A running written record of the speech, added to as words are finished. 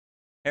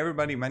Hey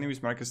everybody, my name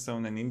is Marcus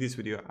Stone, and in this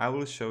video I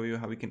will show you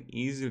how you can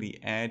easily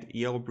add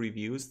Yelp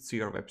reviews to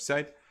your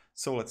website.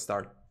 So let's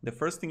start. The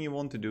first thing you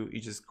want to do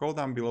is just scroll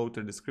down below to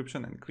the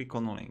description and click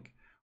on the link.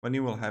 When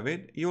you will have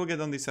it, you will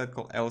get on this site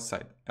called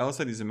L-Site.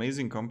 L-Site is an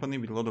amazing company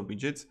with a lot of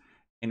widgets,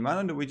 and one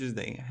of the widgets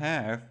they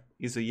have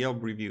is a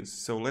Yelp reviews.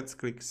 So let's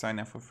click sign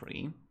up for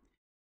free.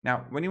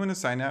 Now when you want to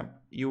sign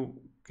up, you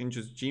can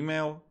choose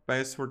Gmail,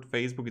 password,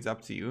 Facebook, it's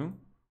up to you,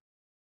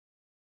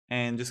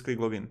 and just click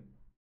login.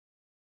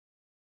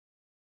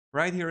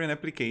 Right here in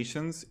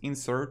applications, in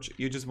search,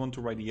 you just want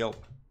to write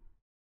Yelp.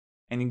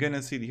 And you're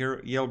gonna see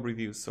here Yelp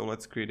reviews. So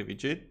let's create a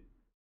widget.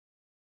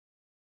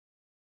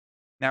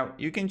 Now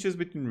you can choose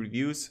between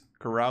reviews,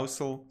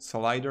 carousel,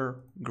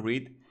 slider,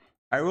 grid.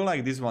 I really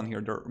like this one here,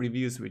 the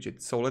reviews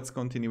widget. So let's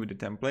continue with the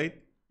template.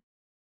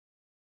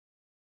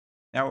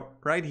 Now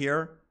right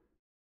here,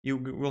 you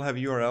will have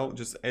URL,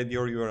 just add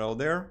your URL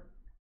there.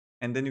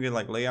 And then you get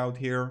like layout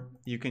here.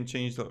 You can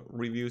change the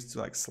reviews to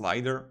like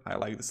slider. I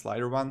like the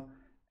slider one.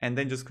 And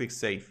then just click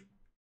save.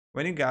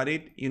 When you got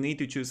it, you need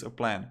to choose a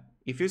plan.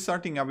 If you're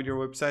starting up with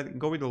your website,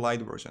 go with the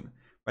light version.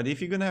 But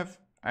if you're gonna have,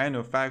 I don't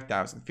know,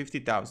 5,000,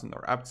 50,000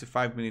 or up to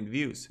 5 million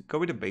views, go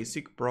with the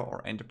basic, pro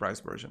or enterprise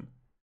version.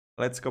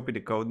 Let's copy the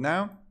code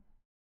now.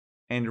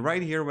 And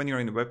right here, when you're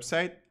in the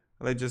website,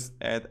 let's just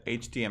add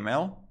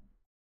HTML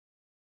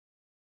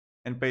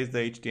and paste the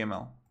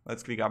HTML.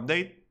 Let's click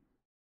update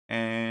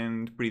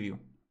and preview.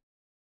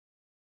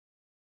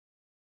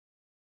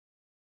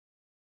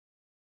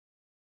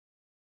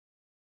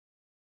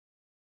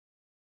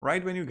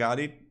 Right when you got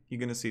it, you're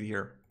gonna see it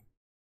here.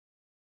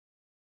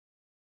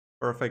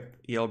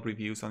 Perfect Yelp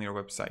reviews on your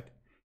website.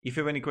 If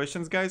you have any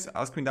questions, guys,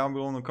 ask me down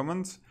below in the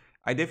comments.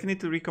 I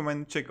definitely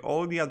recommend check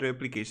all the other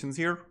applications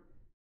here.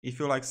 If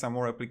you like some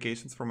more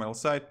applications from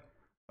L-Site,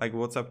 like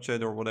WhatsApp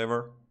chat or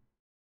whatever,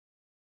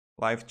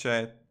 live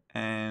chat,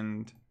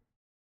 and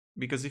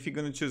because if you're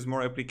gonna choose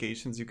more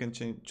applications, you can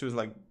choose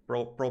like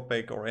Pro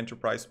Pack or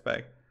Enterprise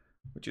Pack,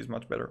 which is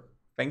much better.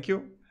 Thank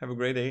you, have a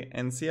great day,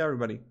 and see you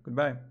everybody.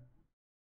 Goodbye.